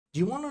Do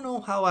you want to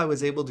know how I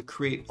was able to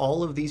create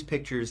all of these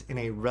pictures in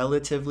a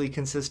relatively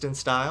consistent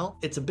style?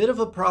 It's a bit of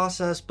a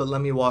process, but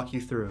let me walk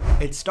you through.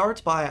 It starts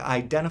by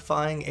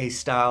identifying a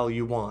style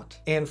you want.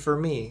 And for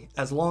me,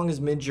 as long as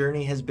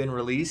Midjourney has been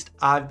released,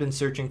 I've been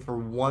searching for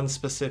one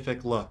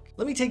specific look.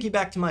 Let me take you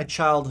back to my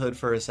childhood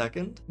for a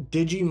second.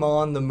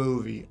 Digimon the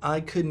movie. I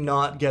could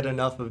not get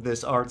enough of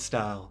this art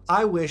style.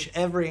 I wish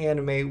every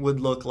anime would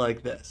look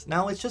like this.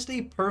 Now, it's just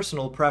a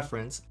personal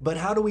preference, but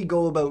how do we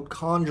go about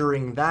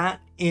conjuring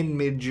that in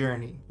Midjourney?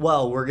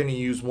 Well, we're going to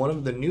use one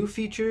of the new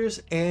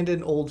features and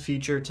an old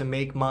feature to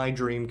make my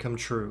dream come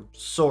true.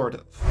 Sort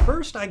of.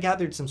 First, I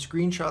gathered some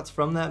screenshots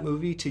from that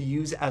movie to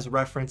use as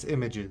reference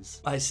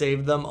images. I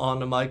saved them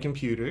onto my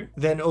computer.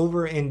 Then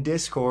over in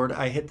Discord,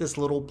 I hit this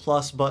little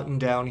plus button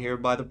down here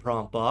by the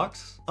prompt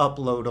box.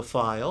 Upload a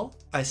file.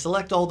 I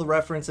select all the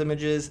reference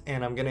images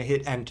and I'm going to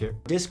hit enter.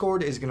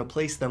 Discord is going to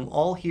place them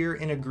all here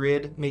in a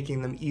grid,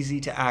 making them easy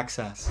to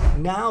access.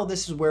 Now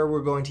this is where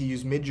we're going to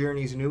use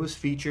Midjourney's newest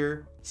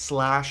feature,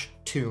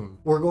 /tune.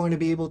 We're going to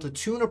be able to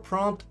tune a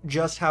prompt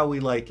just how we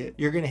like it.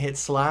 You're going to hit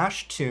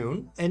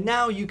 /tune, and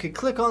now you could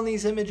click on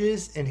these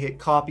images and hit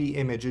copy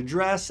image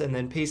address and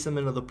then paste them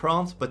into the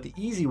prompt, but the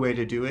easy way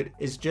to do it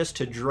is just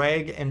to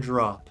drag and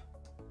drop.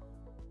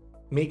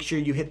 Make sure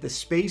you hit the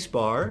space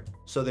bar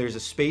so there's a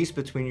space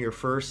between your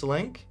first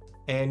link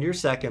and your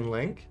second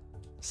link.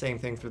 Same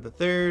thing for the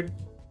third.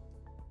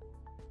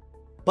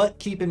 But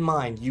keep in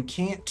mind, you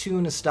can't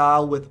tune a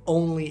style with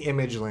only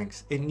image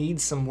links. It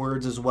needs some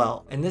words as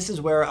well. And this is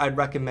where I'd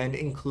recommend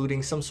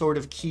including some sort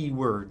of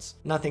keywords.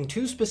 Nothing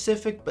too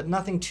specific, but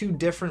nothing too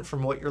different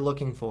from what you're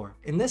looking for.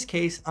 In this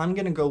case, I'm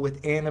gonna go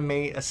with anime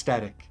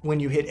aesthetic. When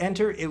you hit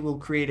enter, it will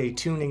create a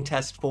tuning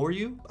test for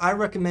you. I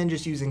recommend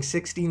just using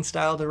 16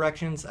 style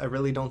directions. I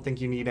really don't think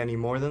you need any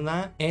more than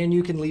that. And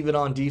you can leave it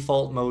on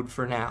default mode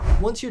for now.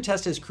 Once your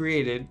test is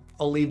created,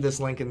 I'll leave this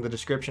link in the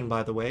description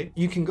by the way,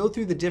 you can go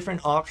through the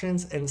different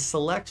options and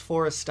select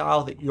for a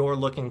style that you're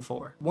looking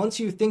for. Once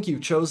you think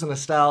you've chosen a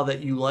style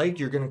that you like,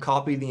 you're going to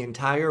copy the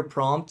entire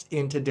prompt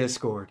into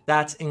Discord.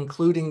 That's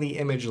including the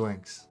image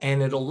links.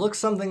 And it'll look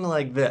something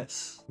like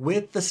this.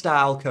 With the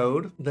style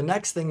code, the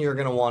next thing you're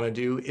going to want to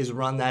do is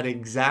run that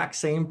exact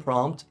same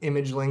prompt,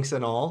 image links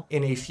and all,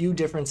 in a few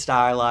different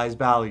stylized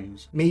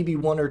values. Maybe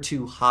one or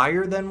two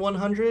higher than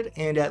 100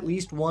 and at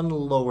least one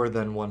lower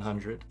than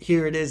 100.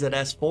 Here it is at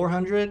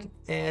S400,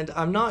 and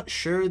I'm not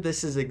sure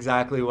this is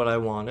exactly what I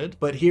wanted,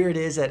 but here it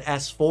is at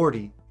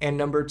S40. And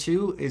number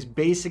 2 is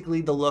basically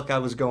the look I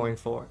was going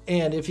for.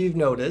 And if you've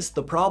noticed,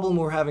 the problem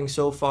we're having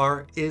so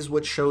far is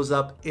what shows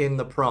up in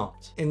the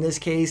prompt. In this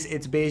case,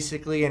 it's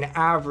basically an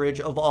average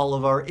of all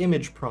of our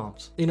image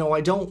prompts. You know,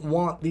 I don't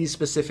want these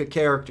specific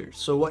characters,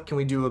 so what can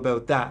we do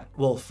about that?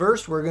 Well,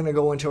 first we're gonna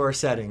go into our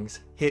settings.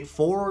 Hit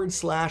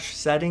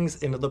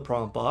 /settings into the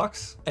prompt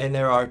box, and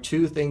there are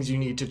two things you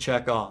need to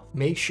check off.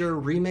 Make sure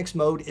remix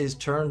mode is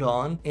turned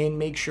on, and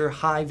make sure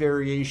high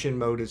variation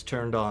mode is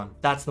turned on.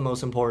 That's the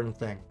most important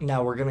thing.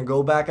 Now we're gonna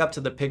go back up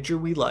to the picture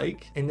we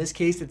like. In this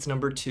case, it's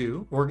number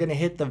 2. We're gonna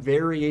hit the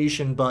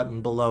variation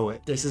button below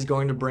it. This is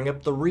going to bring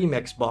up the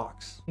remix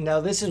box.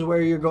 Now this is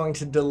where you're going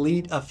to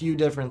delete a few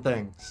different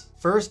things.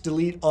 First,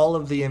 delete all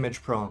of the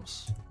image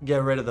prompts.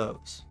 Get rid of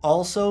those.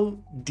 Also,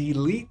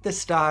 delete the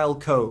style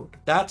code.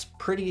 That's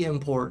pretty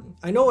important.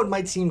 I know it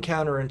might seem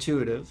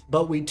counterintuitive,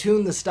 but we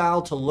tune the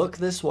style to look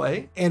this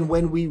way, and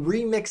when we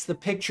remix the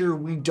picture,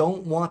 we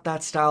don't want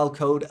that style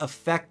code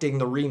affecting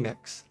the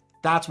remix.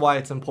 That's why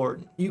it's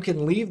important. You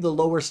can leave the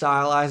lower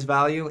stylized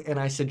value, and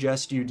I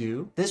suggest you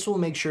do. This will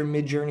make sure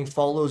Midjourney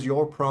follows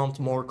your prompt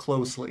more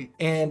closely.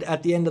 And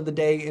at the end of the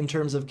day, in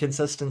terms of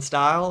consistent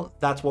style,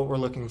 that's what we're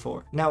looking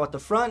for. Now at the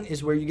front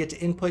is where you get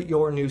to input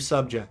your new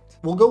subject.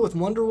 We'll go with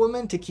Wonder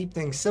Woman to keep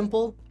things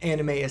simple,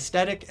 anime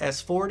aesthetic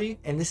S40,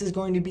 and this is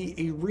going to be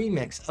a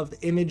remix of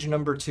the image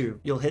number 2.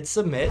 You'll hit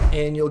submit,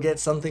 and you'll get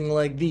something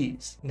like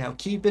these. Now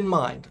keep in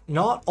mind,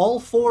 not all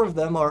 4 of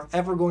them are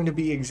ever going to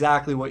be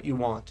exactly what you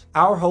want.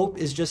 Our hope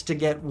is just to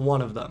get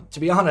one of them. To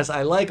be honest,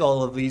 I like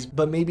all of these,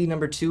 but maybe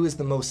number 2 is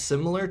the most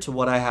similar to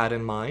what I had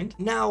in mind.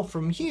 Now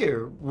from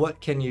here, what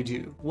can you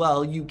do?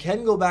 Well, you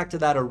can go back to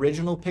that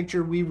original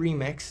picture we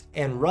remixed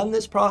and run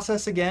this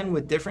process again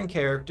with different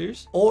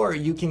characters, or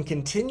you can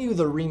continue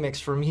the remix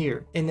from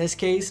here. In this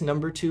case,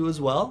 number 2 as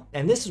well.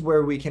 And this is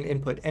where we can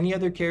input any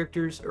other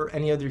characters or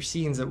any other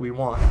scenes that we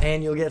want.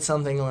 And you'll get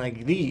something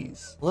like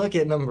these. Look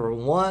at number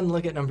 1,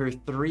 look at number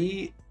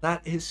 3.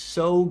 That is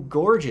so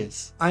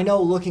gorgeous. I know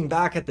looking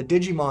back at the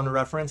Digimon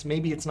reference,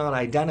 maybe it's not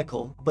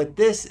identical, but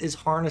this is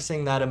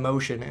harnessing that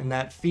emotion and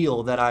that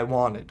feel that I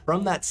wanted.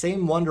 From that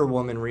same Wonder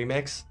Woman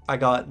remix, I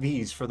got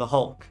these for the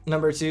Hulk.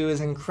 Number 2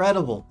 is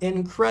incredible,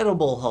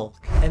 incredible Hulk.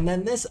 And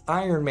then this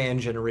Iron Man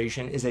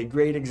generation is a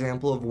great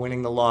example of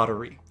winning the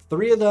lottery.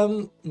 3 of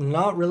them,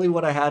 not really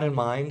what I had in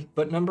mind,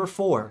 but number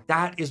 4,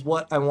 that is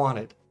what I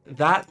wanted.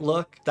 That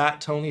look,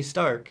 that Tony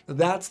Stark,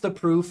 that's the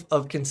proof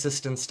of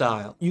consistent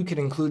style. You can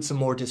include some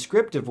more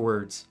descriptive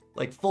words.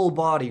 like full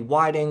body,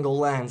 wide angle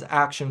lens,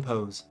 action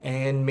pose.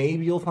 And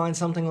maybe you'll find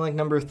something like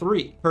number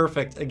 3.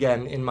 Perfect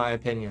again, in my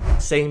opinion.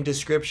 Same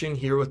description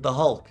here with the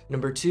Hulk.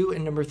 Number 2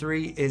 and number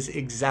 3 is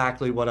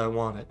exactly what I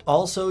wanted.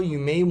 Also, you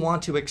may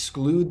want to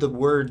exclude the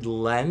word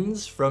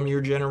lens from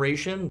your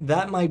generation.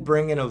 That might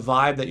bring in a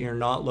vibe that you're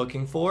not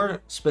looking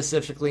for,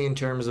 specifically in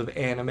terms of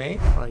anime.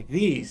 Like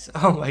these.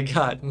 Oh my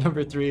god,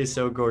 number 3 is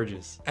so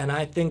gorgeous. And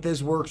I think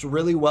this works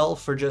really well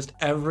for just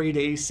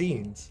everyday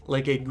scenes,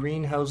 like a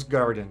greenhouse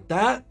garden.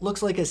 That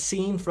looks like a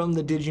scene from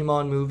the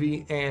Digimon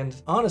movie,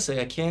 and honestly,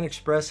 I can't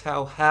express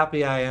how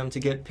happy I am to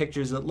get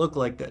pictures that look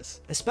like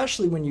this,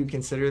 especially when you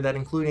consider that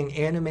including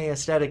anime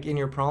aesthetic in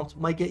your prompt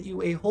might get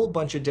you a whole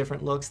bunch of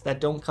different looks that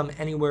don't come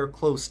anywhere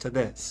close to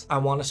this. I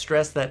want to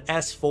stress that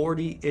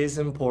S40 is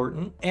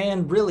important,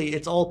 and really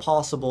it's all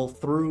possible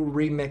through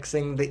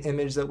remixing the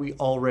image that we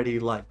already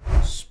like.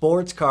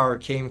 Sports car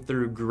came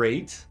through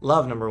great.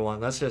 Love number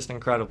 1, that's just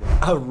incredible.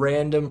 A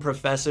random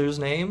professor's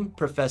name,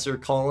 Professor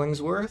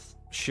Collingsworth.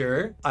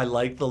 Sure, I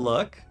like the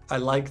look. I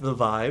like the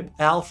vibe.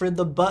 Alfred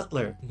the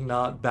Butler,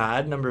 not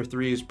bad. Number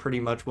 3 is pretty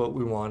much what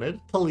we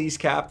wanted. Police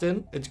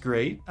Captain, it's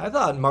great. I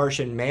thought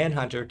Martian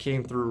Manhunter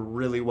came through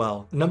really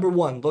well. Number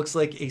 1 looks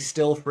like a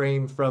still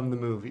frame from the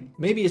movie.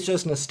 Maybe it's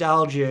just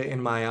nostalgia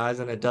in my eyes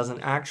and it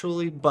doesn't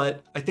actually,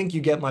 but I think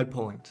you get my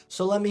point.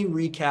 So let me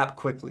recap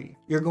quickly.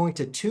 You're going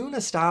to tune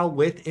a style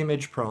with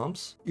image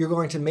prompts. You're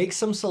going to make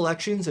some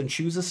selections and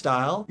choose a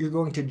style. You're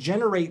going to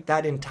generate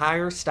that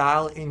entire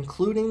style,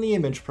 including the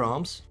image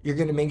prompts. You're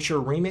going to make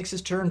sure remix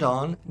is turned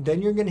on,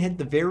 then you're going to hit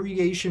the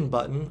variation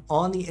button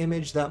on the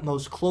image that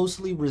most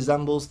closely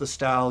resembles the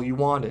style you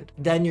wanted.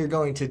 Then you're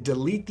going to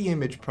delete the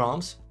image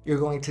prompts, you're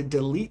going to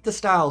delete the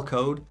style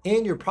code,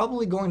 and you're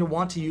probably going to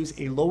want to use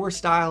a lower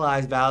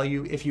stylized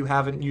value if you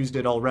haven't used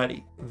it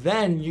already.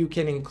 Then you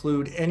can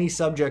include any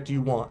subject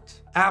you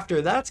want.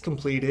 After that's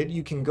completed,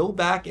 you can go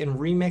back and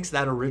remix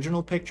that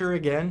original picture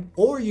again,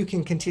 or you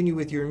can continue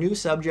with your new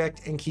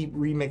subject and keep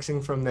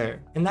remixing from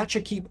there. And that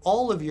should keep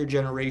all of your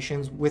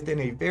generations within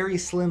a very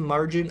slim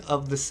margin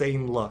of the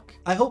same look.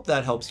 I hope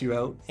that helps you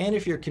out, and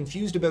if you're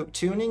confused about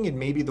tuning and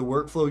maybe the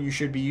workflow you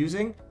should be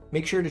using,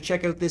 make sure to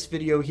check out this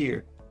video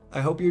here. I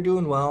hope you're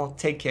doing well,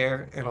 take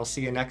care, and I'll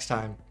see you next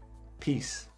time. Peace.